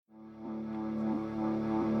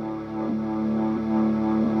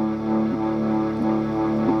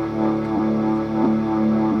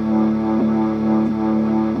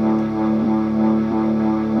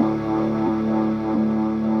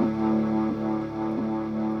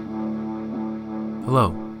Hello,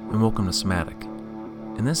 and welcome to Somatic.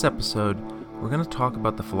 In this episode, we're going to talk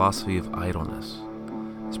about the philosophy of idleness.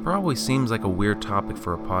 This probably seems like a weird topic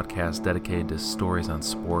for a podcast dedicated to stories on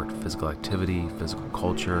sport, physical activity, physical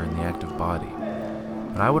culture, and the active body.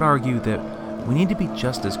 But I would argue that we need to be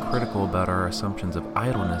just as critical about our assumptions of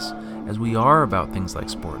idleness as we are about things like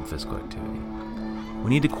sport and physical activity.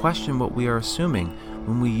 We need to question what we are assuming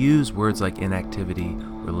when we use words like inactivity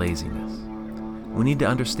or laziness. We need to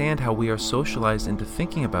understand how we are socialized into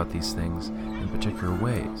thinking about these things in particular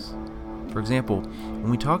ways. For example, when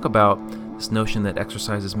we talk about this notion that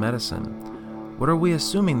exercise is medicine, what are we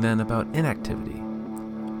assuming then about inactivity?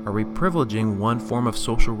 Are we privileging one form of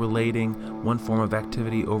social relating, one form of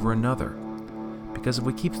activity over another? Because if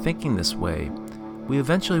we keep thinking this way, we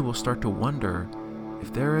eventually will start to wonder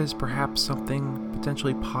if there is perhaps something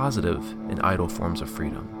potentially positive in idle forms of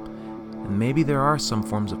freedom. And maybe there are some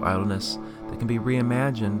forms of idleness that can be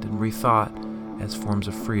reimagined and rethought as forms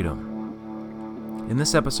of freedom. In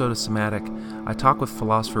this episode of Somatic, I talk with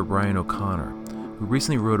philosopher Brian O'Connor, who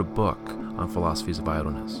recently wrote a book on philosophies of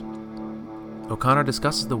idleness. O'Connor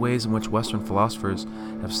discusses the ways in which Western philosophers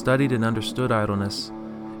have studied and understood idleness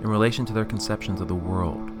in relation to their conceptions of the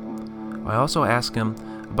world. I also ask him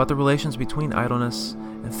about the relations between idleness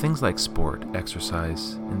and things like sport,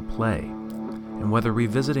 exercise, and play, and whether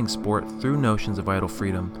revisiting sport through notions of idle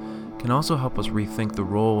freedom can also help us rethink the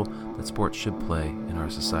role that sport should play in our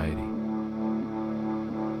society.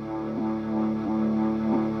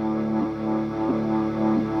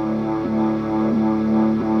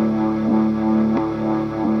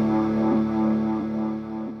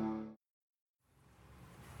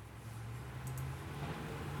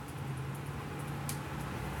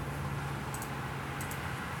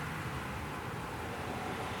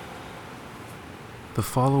 The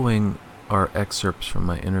following are excerpts from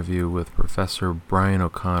my interview with Professor Brian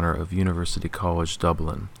O'Connor of University College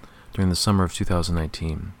Dublin during the summer of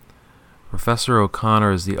 2019. Professor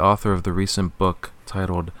O'Connor is the author of the recent book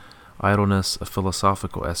titled Idleness, a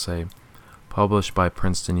Philosophical Essay, published by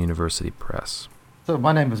Princeton University Press. So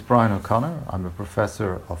my name is Brian O'Connor. I'm a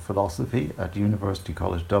professor of philosophy at University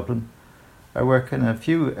College Dublin. I work in a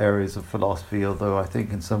few areas of philosophy, although I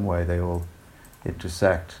think in some way they all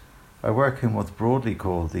intersect. I work in what's broadly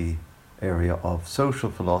called the area of social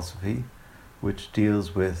philosophy, which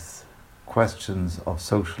deals with questions of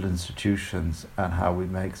social institutions and how we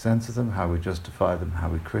make sense of them, how we justify them, how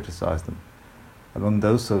we criticize them. Among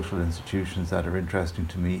those social institutions that are interesting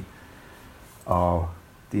to me are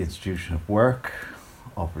the institution of work,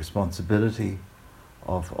 of responsibility,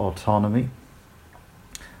 of autonomy.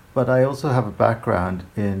 But I also have a background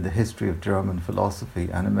in the history of German philosophy,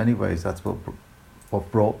 and in many ways that's what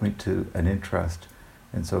brought me to an interest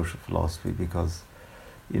in social philosophy, because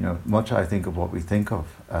much I think of what we think of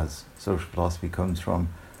as social philosophy comes from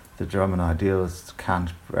the German idealists,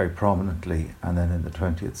 Kant very prominently, and then in the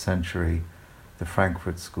 20th century the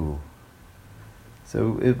Frankfurt School.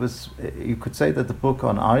 So you could say that the book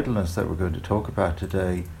on idleness that we're going to talk about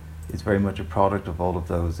today is very much a product of all of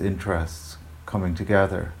those interests coming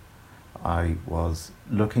together. I was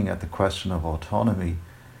looking at the question of autonomy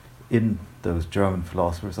in those German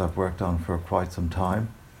philosophers I've worked on for quite some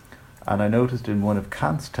time. And I noticed in one of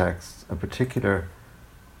Kant's texts a particular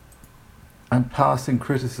and passing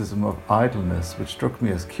criticism of idleness, which struck me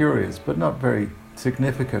as curious, but not very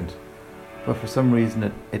significant. But for some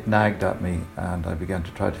reason it nagged at me, and I began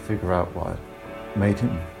to try to figure out what made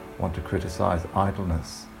him want to criticize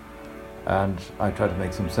idleness. And I tried to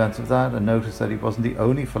make some sense of that and noticed that he wasn't the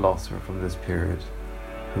only philosopher from this period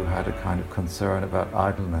who had a kind of concern about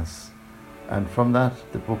idleness. And from that,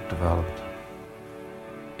 the book developed.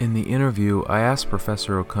 In the interview, I asked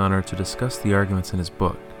Professor O'Connor to discuss the arguments in his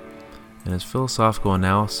book and his philosophical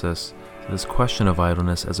analysis to this question of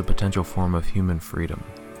idleness as a potential form of human freedom.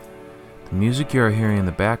 The music you are hearing in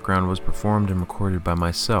the background was performed and recorded by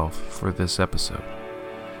myself for this episode.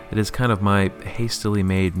 It is kind of my hastily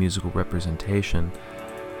made musical representation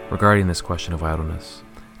regarding this question of idleness,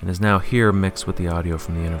 and is now here mixed with the audio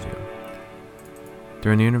from the interview.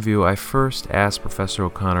 During the interview, I first asked Professor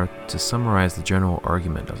O'Connor to summarize the general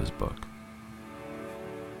argument of his book.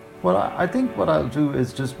 Well, I think what I'll do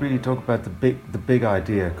is just really talk about the big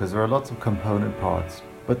idea, because there are lots of component parts.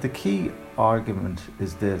 But the key argument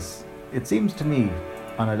is this. It seems to me,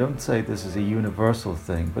 and I don't say this is a universal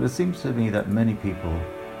thing, but it seems to me that many people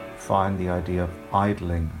find the idea of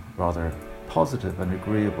idling rather positive and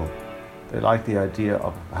agreeable. They like the idea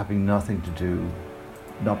of having nothing to do,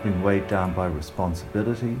 not being weighed down by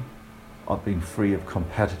responsibility, of being free of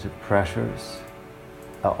competitive pressures,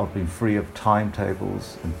 of being free of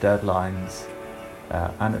timetables and deadlines,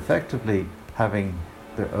 and effectively having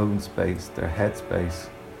their own space, their head space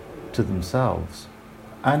to themselves.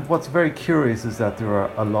 And what's very curious is that there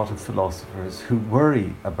are a lot of philosophers who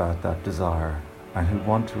worry about that desire and who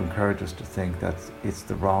want to encourage us to think that it's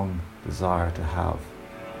the wrong desire to have,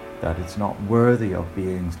 that it's not worthy of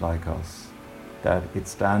beings like us, that it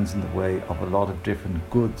stands in the way of a lot of different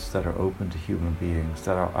goods that are open to human beings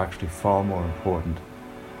that are actually far more important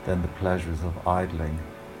than the pleasures of idling.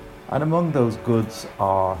 And among those goods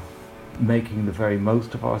are making the very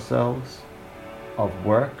most of ourselves, of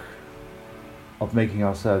work, of making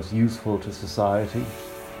ourselves useful to society,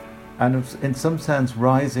 and in some sense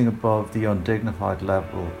rising above the undignified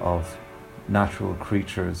level of natural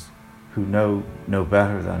creatures who know no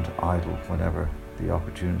better than to idle whenever the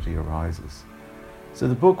opportunity arises. So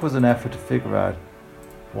the book was an effort to figure out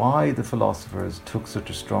why the philosophers took such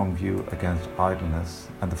a strong view against idleness,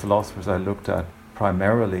 and the philosophers I looked at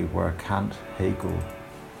primarily were Kant, Hegel,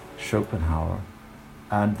 Schopenhauer,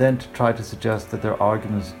 and then to try to suggest that their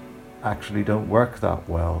arguments actually don't work that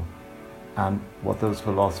well, and what those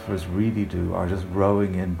philosophers really do are just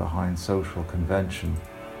rowing in behind social convention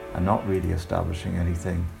and not really establishing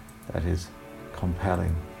anything that is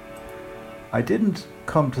compelling. I didn't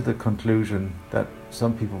come to the conclusion that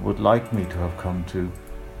some people would like me to have come to,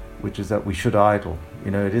 which is that we should idle.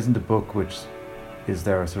 It isn't a book which is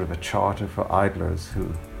there a sort of a charter for idlers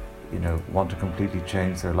who, want to completely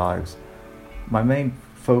change their lives. My main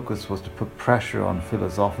focus was to put pressure on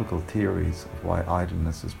philosophical theories of why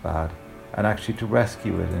idleness is bad, and actually to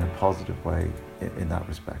rescue it in a positive way in that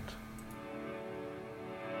respect.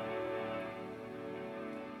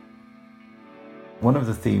 One of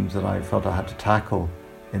the themes that I felt I had to tackle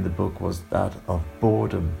in the book was that of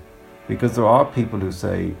boredom, because there are people who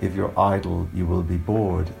say if you're idle you will be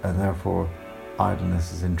bored, and therefore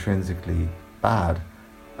idleness is intrinsically bad.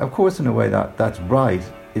 Of course, in a way that's right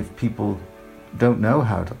if people don't know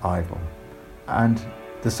how to idle. And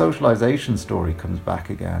the socialization story comes back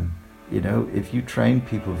again. If you train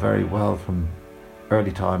people very well from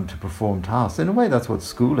early time to perform tasks, in a way that's what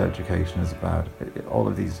school education is about. All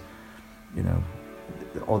of these,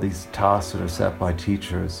 all these tasks that are set by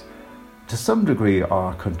teachers, to some degree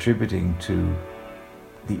are contributing to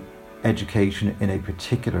the education in a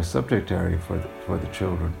particular subject area for the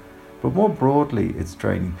children. But more broadly, it's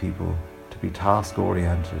training people to be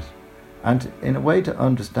task-oriented and in a way to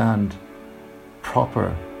understand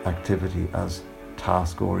proper activity as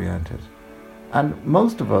task-oriented. And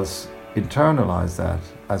most of us internalize that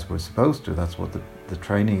as we're supposed to. That's what the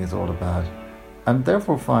training is all about, and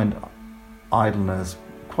therefore find idleness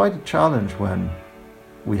quite a challenge when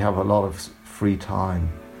we have a lot of free time.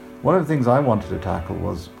 One of the things I wanted to tackle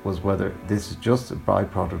was whether this is just a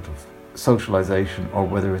byproduct of socialization or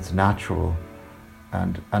whether it's natural.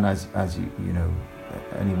 And as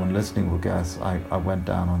anyone listening will guess, I went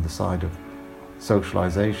down on the side of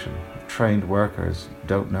socialization. Trained workers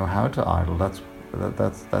don't know how to idle. That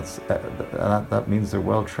means they're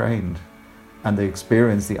well trained, and they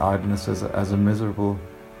experience the idleness as a miserable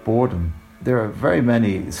boredom. There are very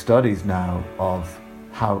many studies now of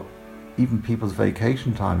how even people's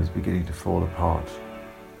vacation time is beginning to fall apart,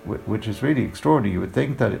 which is really extraordinary. You would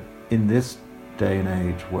think that in this day and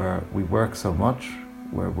age where we work so much,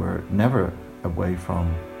 where we're never away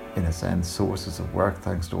from, in a sense, sources of work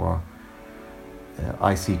thanks to our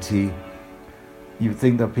ICT, you'd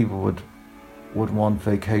think that people would want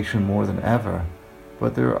vacation more than ever.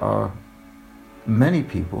 But there are many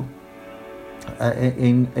people,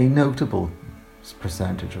 a notable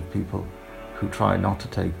percentage of people, who try not to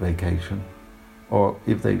take vacation, or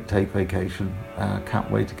if they take vacation, can't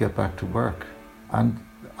wait to get back to work. And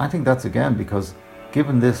I think that's again because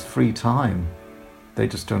given this free time, they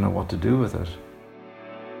just don't know what to do with it.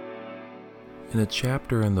 In a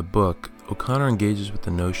chapter in the book, O'Connor engages with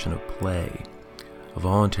the notion of play, a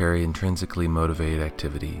voluntary, intrinsically motivated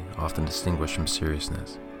activity, often distinguished from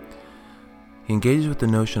seriousness. He engages with the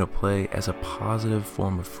notion of play as a positive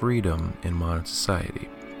form of freedom in modern society.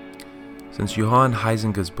 Since Johann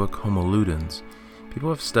Huizinga's book Homo Ludens, people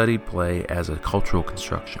have studied play as a cultural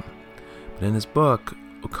construction. But in his book,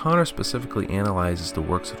 O'Connor specifically analyzes the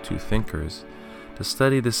works of two thinkers to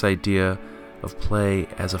study this idea of play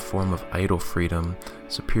as a form of idle freedom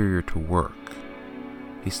superior to work.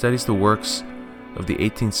 He studies the works of the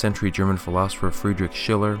 18th century German philosopher Friedrich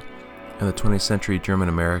Schiller and the 20th century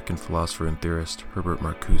German-American philosopher and theorist Herbert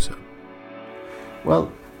Marcuse.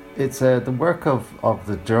 Well, it's the work of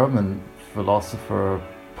the German philosopher,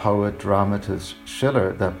 poet, dramatist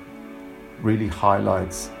Schiller that really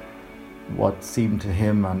highlights what seemed to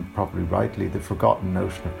him, and probably rightly, the forgotten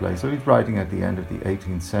notion of play. So he's writing at the end of the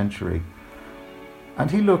 18th century, and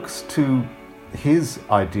he looks to his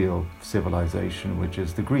ideal civilization, which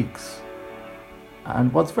is the Greeks.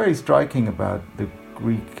 And what's very striking about the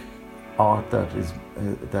Greek art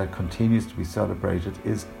that continues to be celebrated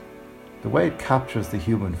is the way it captures the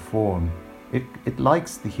human form. It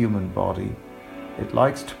likes the human body. It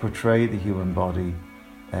likes to portray the human body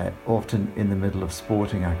often in the middle of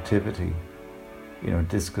sporting activity,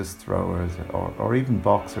 discus throwers or even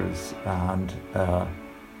boxers. And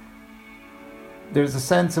there's a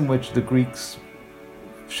sense in which the Greeks,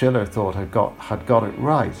 Schiller thought, had got it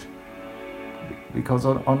right, because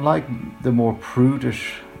unlike the more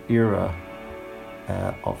prudish era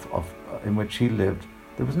in which he lived,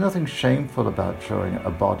 there was nothing shameful about showing a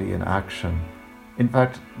body in action. In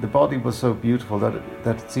fact, the body was so beautiful that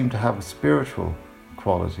it seemed to have a spiritual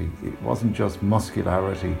quality. It wasn't just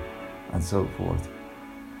muscularity and so forth.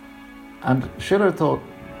 And Schiller thought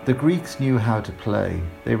the Greeks knew how to play.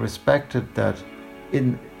 They respected that.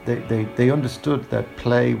 They understood that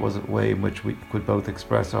play was a way in which we could both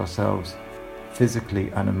express ourselves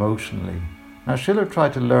physically and emotionally. Now, Schiller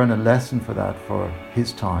tried to learn a lesson for that for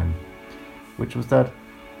his time, which was that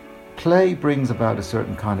play brings about a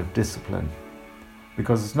certain kind of discipline,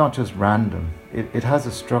 because it's not just random. It has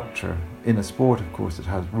a structure. In a sport, of course, it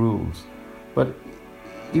has rules, but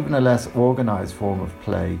even a less organized form of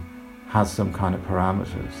play has some kind of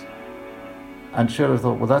parameters. And Schiller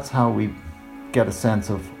thought, well, that's how we get a sense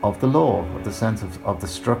of the law, or the sense of the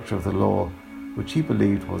structure of the law, which he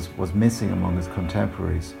believed was missing among his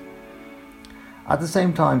contemporaries. At the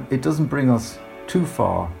same time, it doesn't bring us too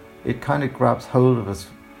far. It kind of grabs hold of us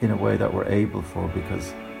in a way that we're able for,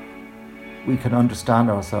 because we can understand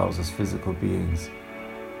ourselves as physical beings.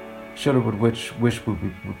 Schiller would wish would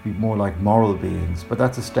be more like moral beings, but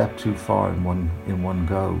that's a step too far in one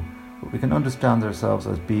go. But we can understand ourselves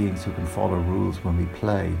as beings who can follow rules when we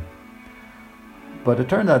play. But it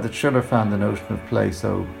turned out that Schiller found the notion of play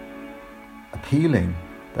so appealing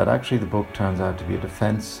that actually the book turns out to be a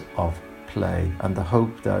defense of play, and the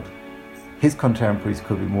hope that his contemporaries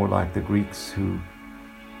could be more like the Greeks, who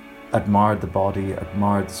admired the body,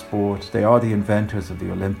 admired the sport. They are the inventors of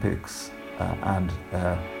the Olympics, and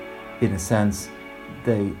in a sense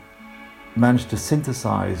they managed to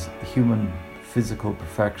synthesize human physical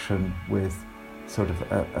perfection with sort of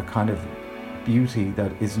a kind of beauty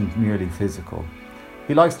that isn't merely physical.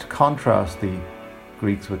 He likes to contrast the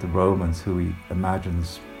Greeks with the Romans, who he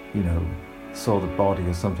imagines, saw the body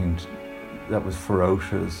as something that was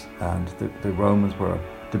ferocious, and the Romans were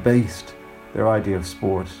debased. Their idea of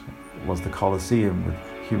sport was the Colosseum, with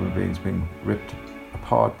human beings being ripped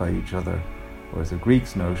apart by each other, whereas the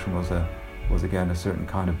Greeks' notion was again a certain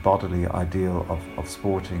kind of bodily ideal of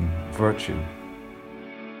sporting virtue.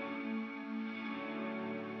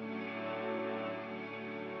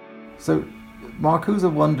 So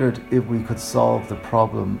Marcuse wondered if we could solve the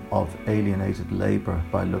problem of alienated labour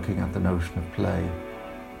by looking at the notion of play.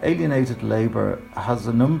 Alienated labour has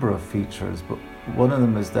a number of features, but one of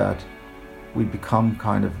them is that we become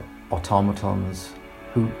kind of automatons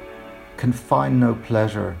who can find no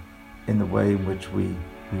pleasure in the way in which we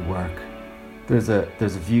work. There's a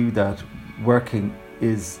view that working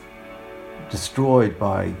is destroyed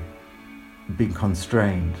by being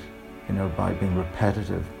constrained, by being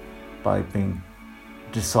repetitive, by being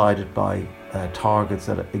decided by targets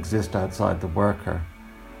that exist outside the worker.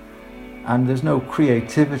 And there's no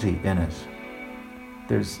creativity in it.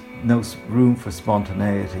 There's no room for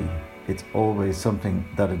spontaneity. It's always something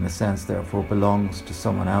that, in a sense, therefore belongs to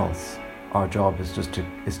someone else. Our job is just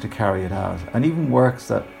to carry it out. And even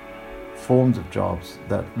forms of jobs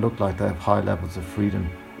that look like they have high levels of freedom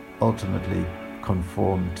ultimately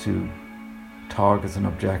conform to targets and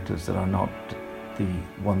objectives that are not the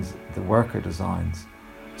ones the worker designs.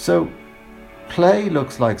 So play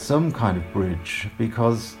looks like some kind of bridge,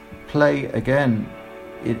 because play, again,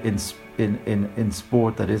 in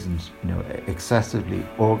sport that isn't excessively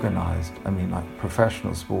organized. I mean, like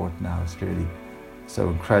professional sport now is clearly so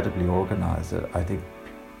incredibly organized that I think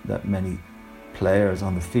that many players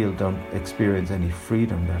on the field don't experience any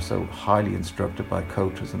freedom. They're so highly instructed by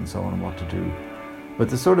coaches and so on what to do. But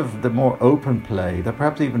the more open play that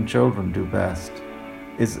perhaps even children do best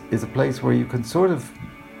is a place where you can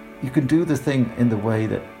do the thing in the way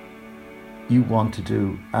that you want to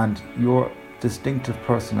do, and your distinctive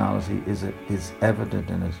personality is evident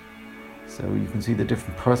in it. So you can see the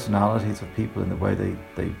different personalities of people in the way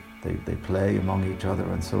they play among each other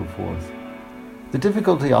and so forth. The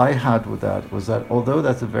difficulty I had with that was that although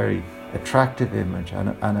that's a very attractive image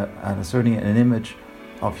and certainly an image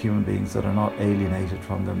of human beings that are not alienated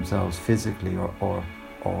from themselves physically or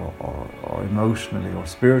emotionally or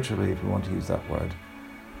spiritually, if you want to use that word,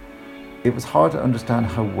 it was hard to understand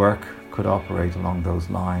how work could operate along those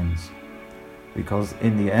lines, because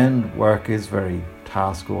in the end work is very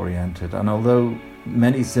task oriented, and although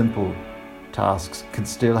many simple tasks can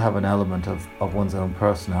still have an element of one's own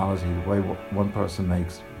personality, the way one person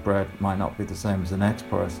makes bread might not be the same as the next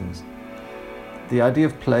person's, the idea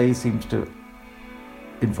of play seems to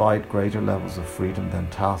invite greater levels of freedom than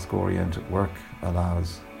task oriented work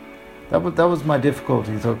allows. That was my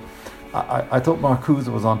difficulty. So I thought Marcuse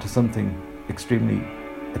was onto something extremely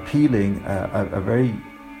appealing, a very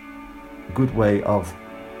good way of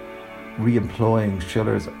re-employing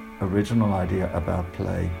Schiller's original idea about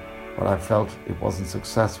play, but I felt it wasn't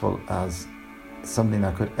successful as something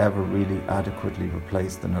that could ever really adequately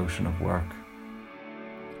replace the notion of work.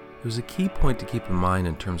 There's a key point to keep in mind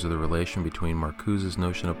in terms of the relation between Marcuse's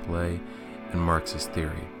notion of play and Marx's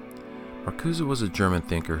theory. Marcuse was a German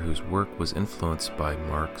thinker whose work was influenced by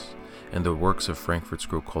Marx and the works of Frankfurt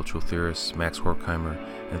School cultural theorists Max Horkheimer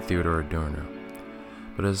and Theodor Adorno.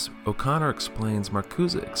 But as O'Connor explains,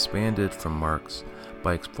 Marcuse expanded from Marx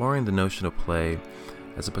by exploring the notion of play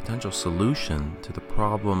as a potential solution to the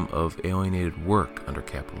problem of alienated work under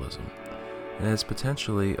capitalism, and as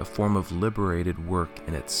potentially a form of liberated work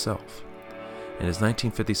in itself. In his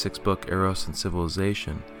 1956 book Eros and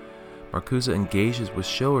Civilization, Marcuse engages with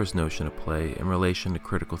Schiller's notion of play in relation to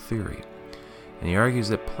critical theory, and he argues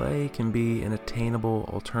that play can be an attainable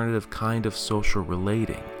alternative kind of social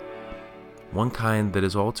relating, one kind that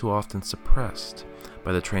is all too often suppressed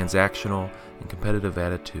by the transactional and competitive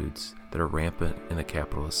attitudes that are rampant in a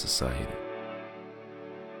capitalist society.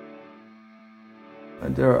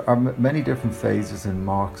 And there are many different phases in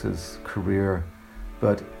Marx's career,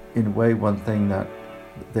 but in a way one thing that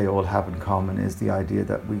they all have in common is the idea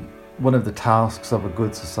that one of the tasks of a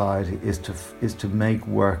good society is to make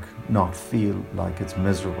work not feel like it's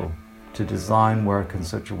miserable, to design work in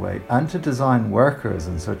such a way, and to design workers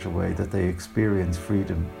in such a way that they experience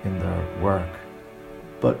freedom in their work.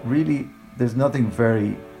 But really, there's nothing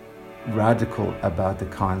very radical about the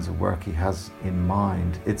kinds of work he has in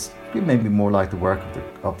mind. It's maybe more like the work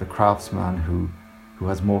of the craftsman who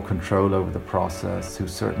has more control over the process, who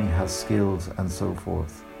certainly has skills and so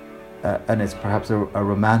forth. And it's perhaps a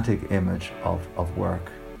romantic image of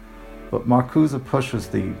work. But Marcuse pushes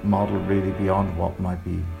the model really beyond what might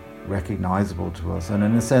be recognizable to us. And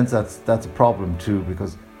in a sense, that's a problem too,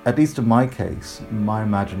 because at least in my case, my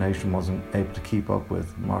imagination wasn't able to keep up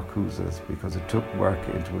with Marcuse's, because it took work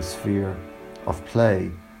into a sphere of play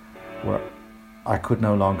where I could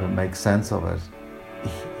no longer make sense of it.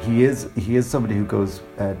 He is somebody who goes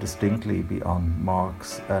distinctly beyond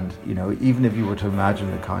Marx, and even if you were to imagine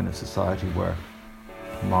the kind of society where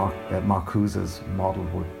Marcuse's model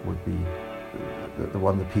would be the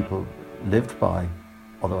one that people lived by,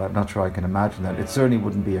 although I'm not sure I can imagine that, it certainly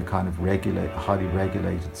wouldn't be a kind of highly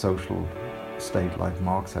regulated social state like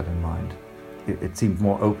Marx had in mind. It seemed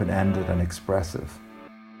more open-ended and expressive.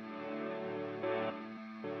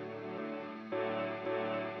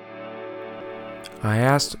 I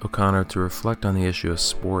asked O'Connor to reflect on the issue of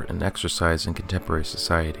sport and exercise in contemporary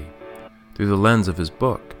society through the lens of his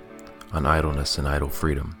book on idleness and idle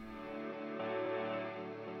freedom.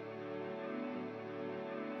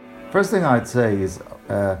 First thing I'd say is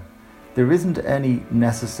there isn't any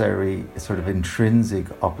necessary sort of intrinsic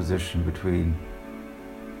opposition between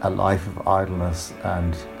a life of idleness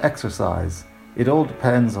and exercise. It all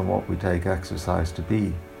depends on what we take exercise to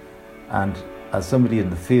be. And as somebody in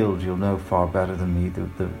the field, you'll know far better than me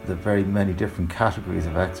the very many different categories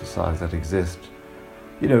of exercise that exist.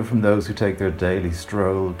 From those who take their daily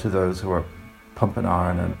stroll to those who are pumping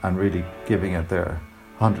iron and really giving it their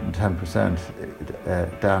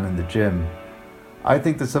 110% down in the gym. I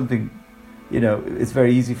think there's something, it's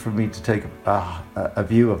very easy for me to take a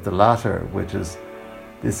view of the latter, which is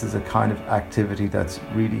this is a kind of activity that's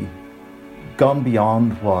really gone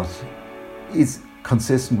beyond what is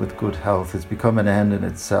consistent with good health. It's become an end in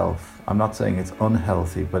itself. I'm not saying it's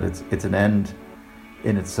unhealthy, but it's an end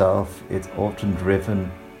in itself. It's often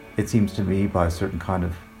driven, it seems to me, by a certain kind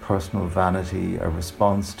of personal vanity, a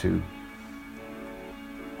response to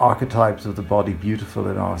archetypes of the body beautiful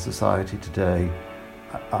in our society today.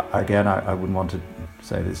 I wouldn't want to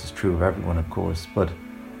say this is true of everyone, of course, but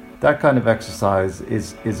that kind of exercise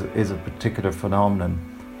is a particular phenomenon.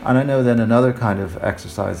 And I know then another kind of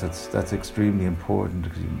exercise that's extremely important,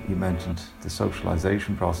 because you mentioned the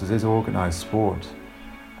socialization process, is organized sport.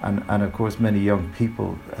 And of course many young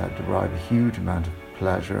people derive a huge amount of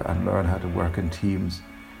pleasure and learn how to work in teams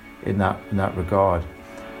in that regard.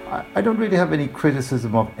 I don't really have any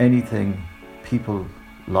criticism of anything people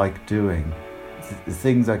like doing.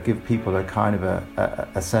 things that give people a kind of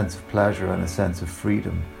a sense of pleasure and a sense of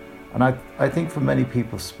freedom. And I think for many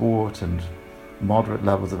people, sport and moderate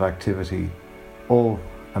levels of activity all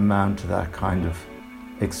amount to that kind of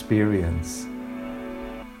experience.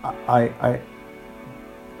 I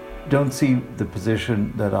don't see the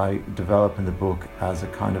position that I develop in the book as a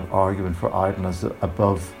kind of argument for idleness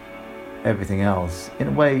above everything else. In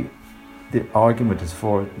a way, the argument is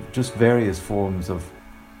for just various forms of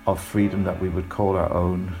freedom that we would call our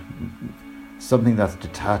own, something that's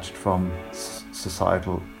detached from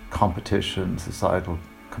societal competition, societal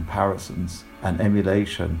comparisons and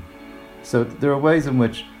emulation. So there are ways in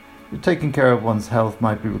which taking care of one's health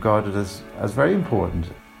might be regarded as very important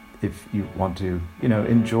if you want to,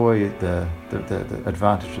 enjoy the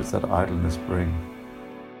advantages that idleness bring.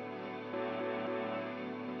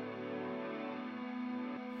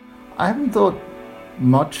 I haven't thought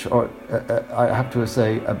much, or I have to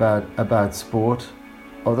say, about sport,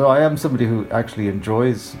 although I am somebody who actually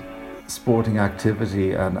enjoys sporting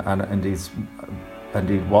activity and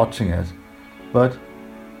indeed watching it. But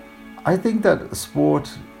I think that sport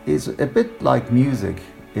is a bit like music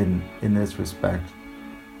in this respect.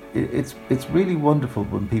 It's really wonderful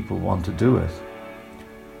when people want to do it,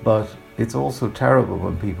 but it's also terrible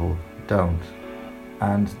when people don't.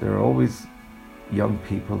 And there are always young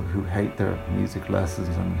people who hate their music lessons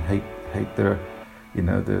and hate their,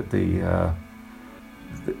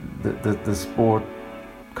 the sport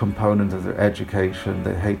component of their education.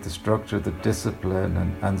 They hate the structure, the discipline,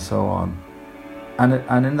 and so on.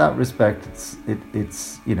 And in that respect, it's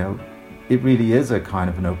it really is a kind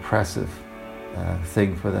of an oppressive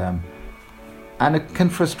thing for them, and it can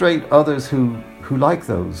frustrate others who like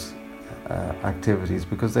those activities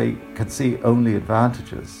because they can see only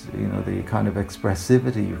advantages. The kind of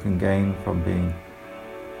expressivity you can gain from being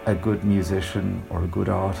a good musician or a good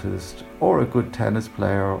artist or a good tennis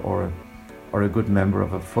player or a good member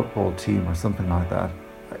of a football team or something like that.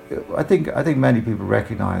 I think many people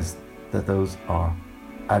recognize that those are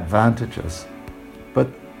advantages, but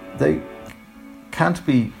they can't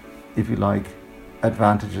be, if you like,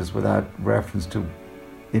 advantages without reference to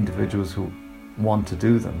individuals who want to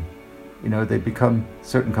do them. They become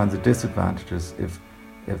certain kinds of disadvantages if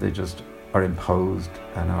they just are imposed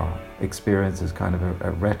and are experienced as kind of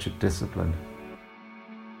a wretched discipline.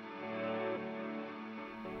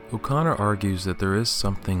 O'Connor argues that there is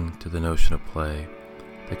something to the notion of play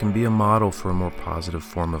that can be a model for a more positive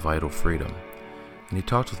form of idle freedom, and he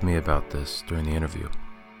talked with me about this during the interview.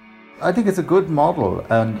 I think it's a good model,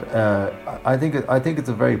 and I think it's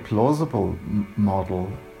a very plausible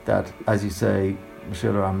model that, as you say,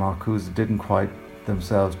 Schiller and Marcuse didn't quite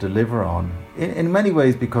themselves deliver on, in many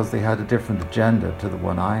ways because they had a different agenda to the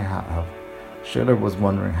one I have. Schiller was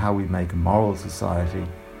wondering how we make a moral society,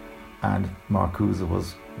 and Marcuse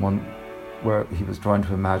was one where he was trying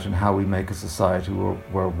to imagine how we make a society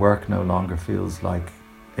where work no longer feels like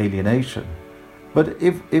alienation. But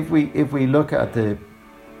if we look at the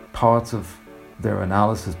parts of their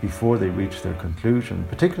analysis before they reach their conclusion,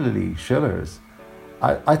 particularly Schiller's,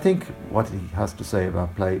 I think what he has to say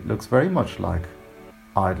about play looks very much like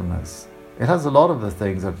idleness. It has a lot of the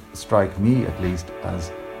things that strike me, at least,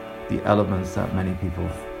 as the elements that many people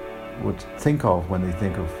would think of when they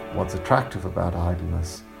think of what's attractive about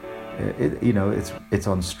idleness. It's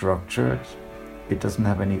unstructured. It doesn't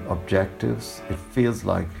have any objectives. It feels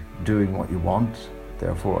like doing what you want,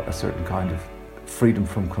 therefore a certain kind of freedom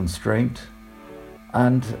from constraint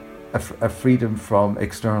and a freedom from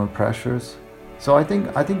external pressures. So I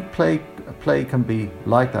think play can be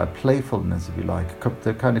like that. Playfulness, if you like,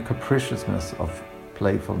 the kind of capriciousness of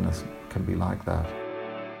playfulness can be like that.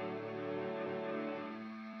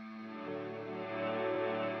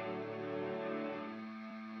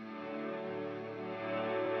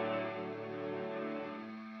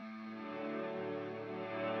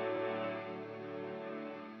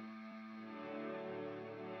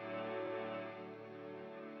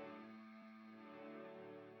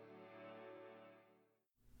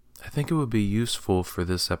 I think it would be useful for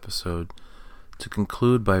this episode to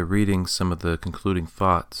conclude by reading some of the concluding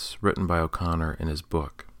thoughts written by O'Connor in his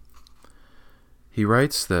book. He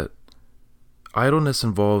writes that idleness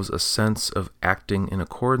involves a sense of acting in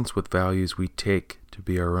accordance with values we take to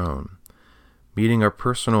be our own, meeting our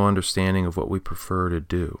personal understanding of what we prefer to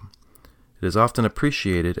do. It is often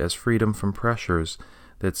appreciated as freedom from pressures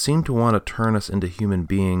that seem to want to turn us into human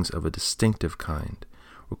beings of a distinctive kind,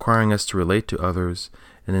 requiring us to relate to others,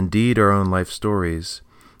 and indeed our own life stories,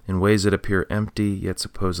 in ways that appear empty yet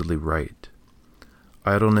supposedly right.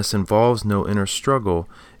 Idleness involves no inner struggle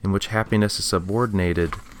in which happiness is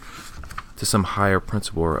subordinated to some higher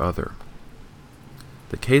principle or other.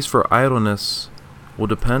 The case for idleness will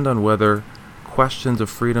depend on whether questions of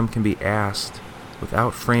freedom can be asked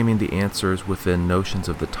without framing the answers within notions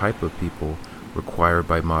of the type of people required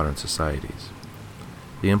by modern societies.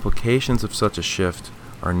 The implications of such a shift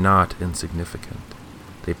are not insignificant.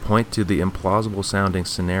 They point to the implausible-sounding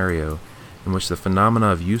scenario in which the phenomena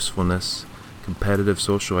of usefulness, competitive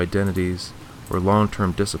social identities, or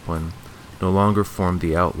long-term discipline no longer form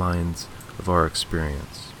the outlines of our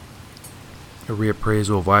experience. A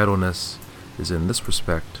reappraisal of idleness is, in this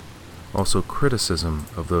respect, also criticism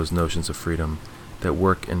of those notions of freedom that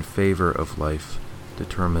work in favor of life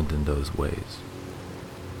determined in those ways.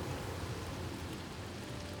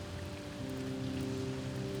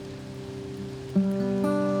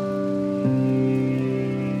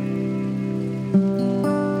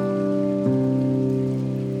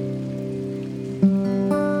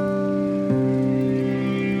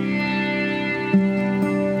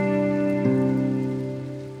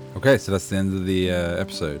 Okay, so that's the end of the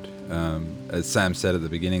episode. As Sam said at the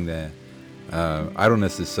beginning there,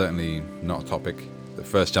 idleness is certainly not a topic that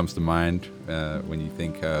first jumps to mind when you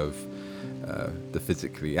think of the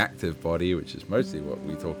physically active body, which is mostly what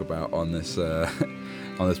we talk about on this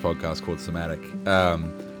on this podcast called Somatic.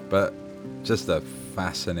 But just a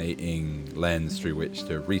fascinating lens through which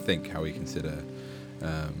to rethink how we consider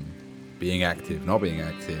being active, not being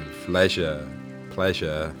active, leisure,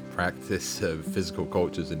 pleasure, practice of physical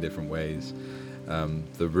cultures in different ways.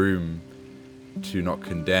 The room to not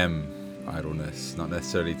condemn idleness, not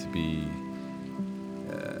necessarily to be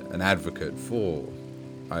an advocate for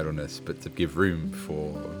idleness, but to give room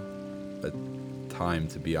for a time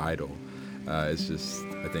to be idle. It's just,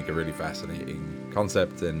 I think, a really fascinating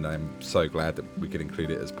concept, and I'm so glad that we could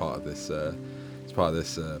include it as part of this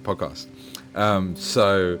podcast.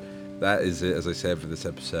 So that is it, as I said, for this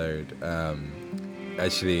episode.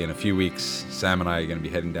 Actually, in a few weeks, Sam and I are going to be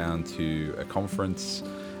heading down to a conference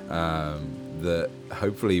that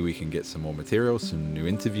hopefully we can get some more material, some new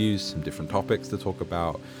interviews, some different topics to talk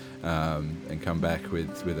about, and come back with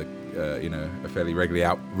a fairly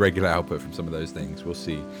regular output from some of those things. We'll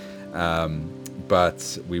see.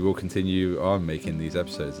 But we will continue on making these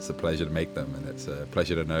episodes. It's a pleasure to make them, and it's a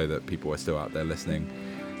pleasure to know that people are still out there listening.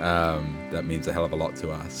 That means a hell of a lot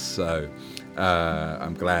to us. So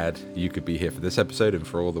I'm glad you could be here for this episode and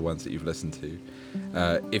for all the ones that you've listened to.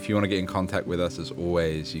 If you want to get in contact with us, as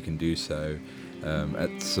always, you can do so at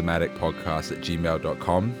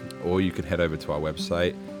somaticpodcast@gmail.com, or you can head over to our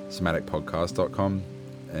website, somaticpodcast.com,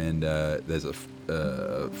 and there's a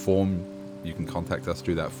form. You can contact us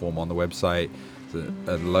through that form on the website.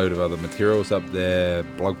 There's a load of other materials up there,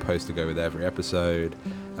 blog posts to go with every episode,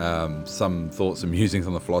 some thoughts and musings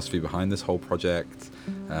on the philosophy behind this whole project,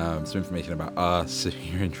 some information about us if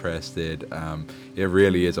you're interested. It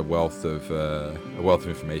really is a wealth of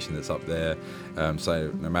information that's up there.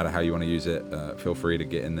 So no matter how you want to use it, feel free to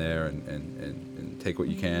get in there and take what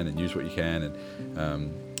you can and use what you can.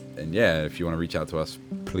 And yeah, if you want to reach out to us,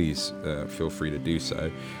 please feel free to do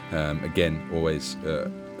so. Again, always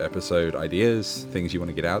episode ideas, things you want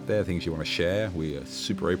to get out there, things you want to share. We are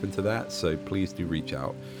super open to that, so please do reach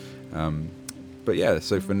out. But yeah,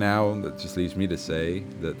 so for now, that just leaves me to say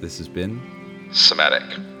that this has been Somatic.